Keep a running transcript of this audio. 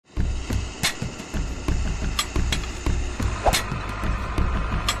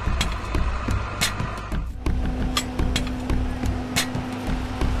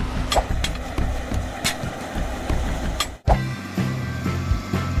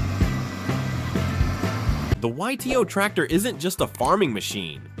The YTO tractor isn't just a farming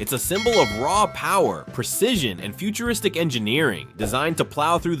machine. It's a symbol of raw power, precision, and futuristic engineering. Designed to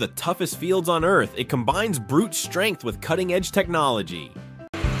plow through the toughest fields on Earth, it combines brute strength with cutting-edge technology.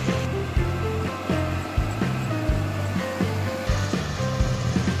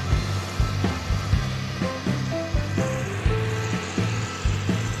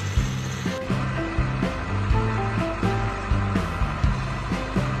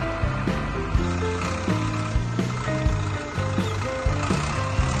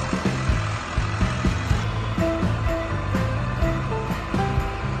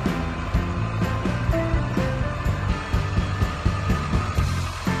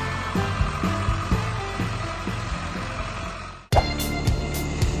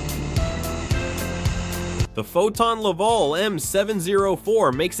 The Foton Laval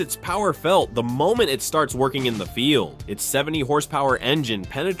M704 makes its power felt the moment it starts working in the field. Its 70 horsepower engine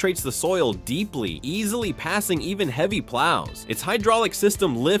penetrates the soil deeply, easily passing even heavy plows. Its hydraulic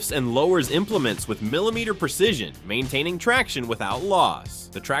system lifts and lowers implements with millimeter precision, maintaining traction without loss.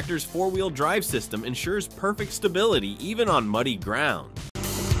 The tractor's four-wheel drive system ensures perfect stability even on muddy ground.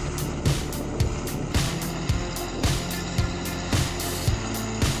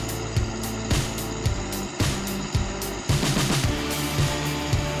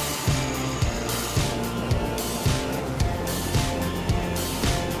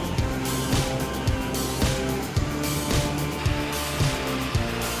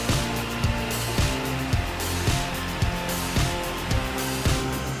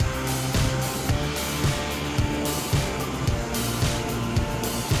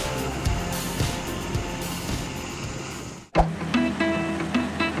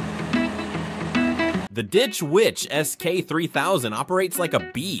 The Ditch Witch SK3000 operates like a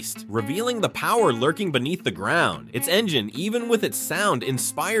beast, revealing the power lurking beneath the ground. Its engine, even with its sound,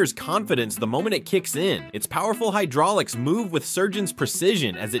 inspires confidence the moment it kicks in. Its powerful hydraulics move with surgeon's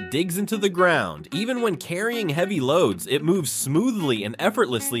precision as it digs into the ground. Even when carrying heavy loads, it moves smoothly and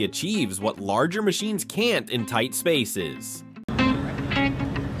effortlessly achieves what larger machines can't in tight spaces.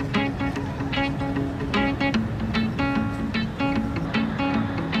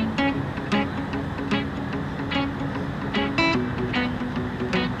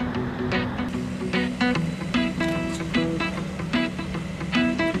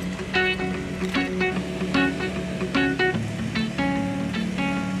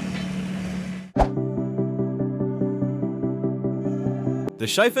 The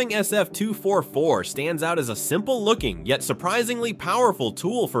Scheifeng SF244 stands out as a simple-looking yet surprisingly powerful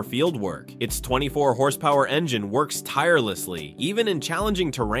tool for fieldwork. Its 24 horsepower engine works tirelessly, even in challenging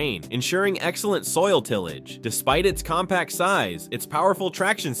terrain, ensuring excellent soil tillage. Despite its compact size, its powerful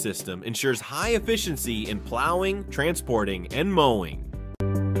traction system ensures high efficiency in plowing, transporting, and mowing.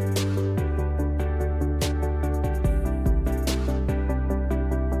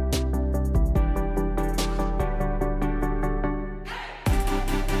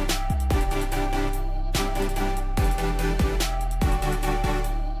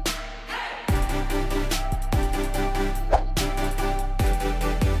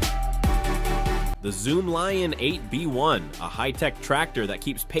 The Zoomlion 8B1, a high-tech tractor that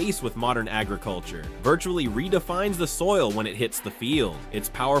keeps pace with modern agriculture, virtually redefines the soil when it hits the field. Its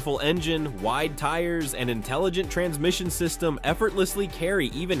powerful engine, wide tires, and intelligent transmission system effortlessly carry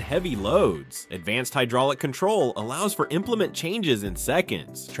even heavy loads. Advanced hydraulic control allows for implement changes in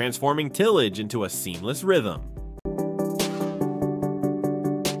seconds, transforming tillage into a seamless rhythm.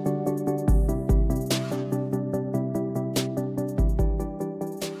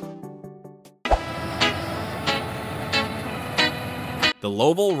 The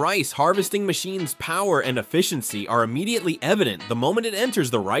Lovol rice harvesting machine's power and efficiency are immediately evident the moment it enters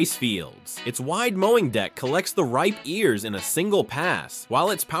the rice fields. Its wide mowing deck collects the ripe ears in a single pass,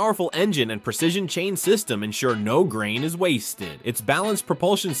 while its powerful engine and precision chain system ensure no grain is wasted. Its balanced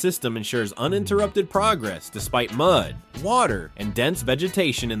propulsion system ensures uninterrupted progress despite mud, water, and dense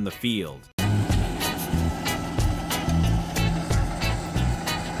vegetation in the field.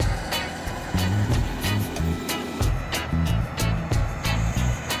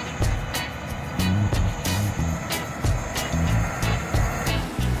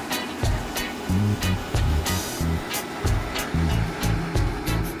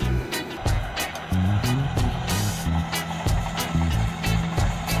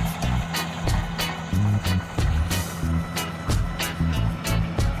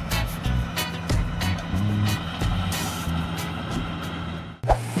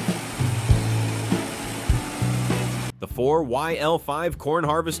 The 4YL5 corn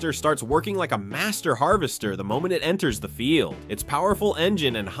harvester starts working like a master harvester the moment it enters the field. Its powerful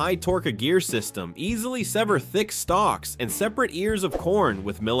engine and high torque gear system easily sever thick stalks and separate ears of corn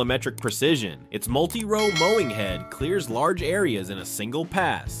with millimetric precision. Its multi-row mowing head clears large areas in a single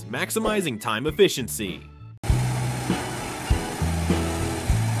pass, maximizing time efficiency.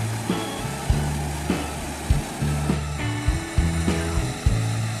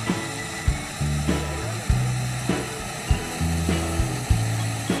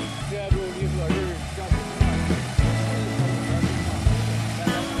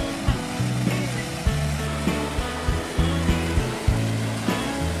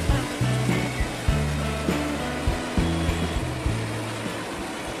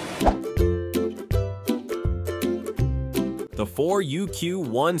 The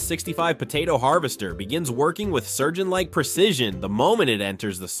 4UQ165 potato harvester begins working with surgeon-like precision the moment it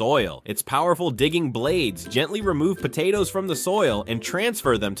enters the soil. Its powerful digging blades gently remove potatoes from the soil and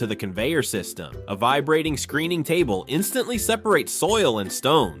transfer them to the conveyor system. A vibrating screening table instantly separates soil and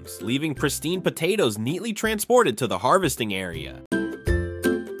stones, leaving pristine potatoes neatly transported to the harvesting area.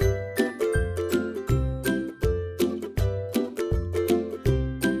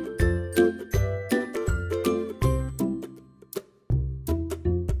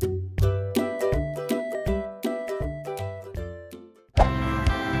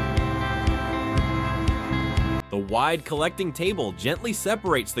 The wide collecting table gently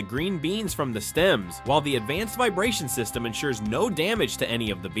separates the green beans from the stems, while the advanced vibration system ensures no damage to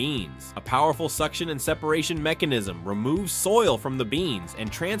any of the beans. A powerful suction and separation mechanism removes soil from the beans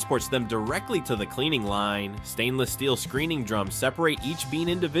and transports them directly to the cleaning line. Stainless steel screening drums separate each bean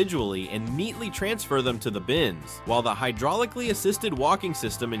individually and neatly transfer them to the bins, while the hydraulically assisted walking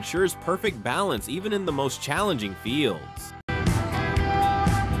system ensures perfect balance even in the most challenging fields.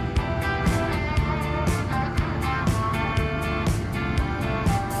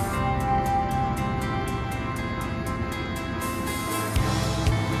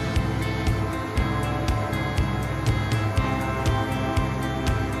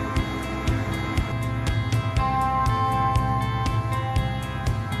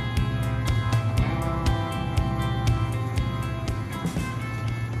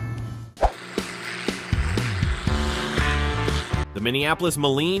 The Minneapolis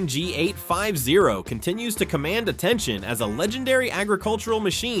Moline G850 continues to command attention as a legendary agricultural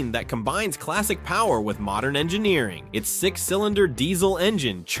machine that combines classic power with modern engineering. Its 6-cylinder diesel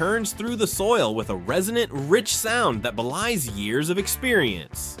engine churns through the soil with a resonant, rich sound that belies years of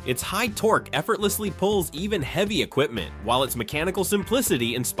experience. Its high torque effortlessly pulls even heavy equipment, while its mechanical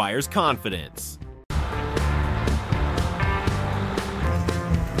simplicity inspires confidence.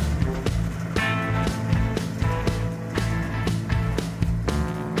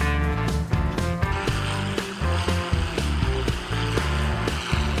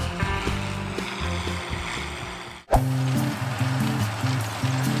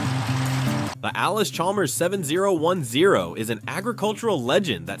 The Allis-Chalmers 7010 is an agricultural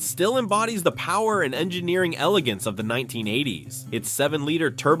legend that still embodies the power and engineering elegance of the 1980s. Its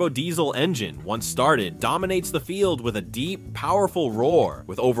 7-liter turbo diesel engine, once started, dominates the field with a deep, powerful roar.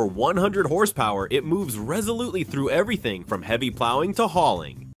 With over 100 horsepower, it moves resolutely through everything from heavy plowing to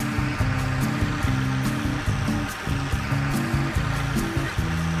hauling.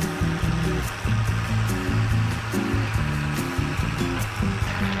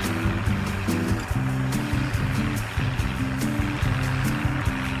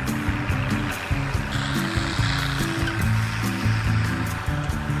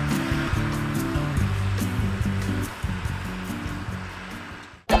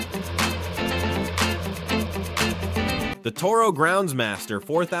 The Toro Groundsmaster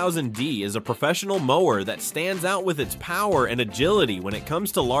 4000D is a professional mower that stands out with its power and agility when it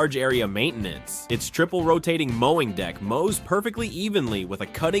comes to large area maintenance. Its triple rotating mowing deck mows perfectly evenly with a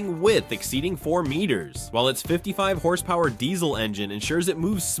cutting width exceeding 4 meters, while its 55 horsepower diesel engine ensures it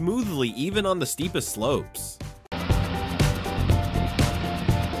moves smoothly even on the steepest slopes.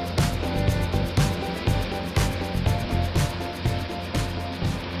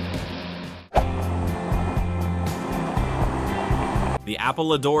 The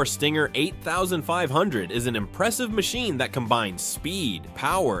Apolador Stinger 8500 is an impressive machine that combines speed,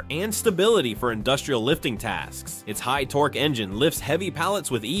 power, and stability for industrial lifting tasks. Its high torque engine lifts heavy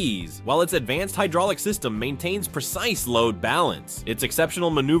pallets with ease, while its advanced hydraulic system maintains precise load balance. Its exceptional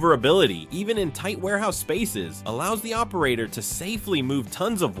maneuverability, even in tight warehouse spaces, allows the operator to safely move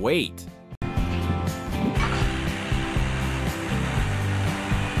tons of weight.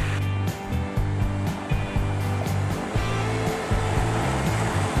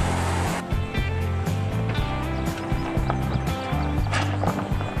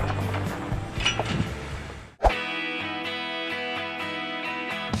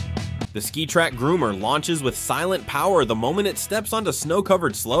 The SkiTrak Groomer launches with silent power the moment it steps onto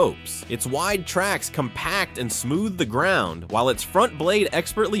snow-covered slopes. Its wide tracks compact and smooth the ground, while its front blade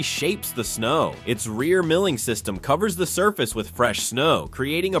expertly shapes the snow. Its rear milling system covers the surface with fresh snow,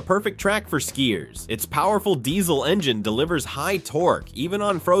 creating a perfect track for skiers. Its powerful diesel engine delivers high torque, even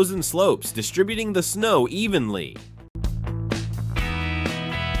on frozen slopes, distributing the snow evenly.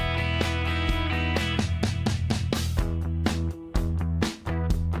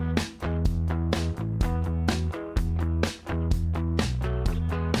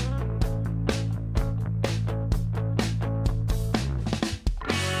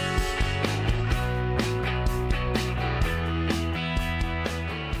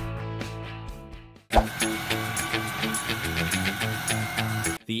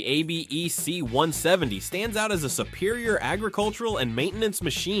 The ABE C170 stands out as a superior agricultural and maintenance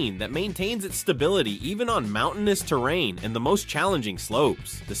machine that maintains its stability even on mountainous terrain and the most challenging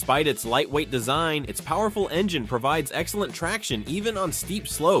slopes. Despite its lightweight design, its powerful engine provides excellent traction even on steep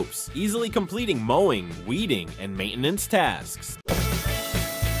slopes, easily completing mowing, weeding, and maintenance tasks.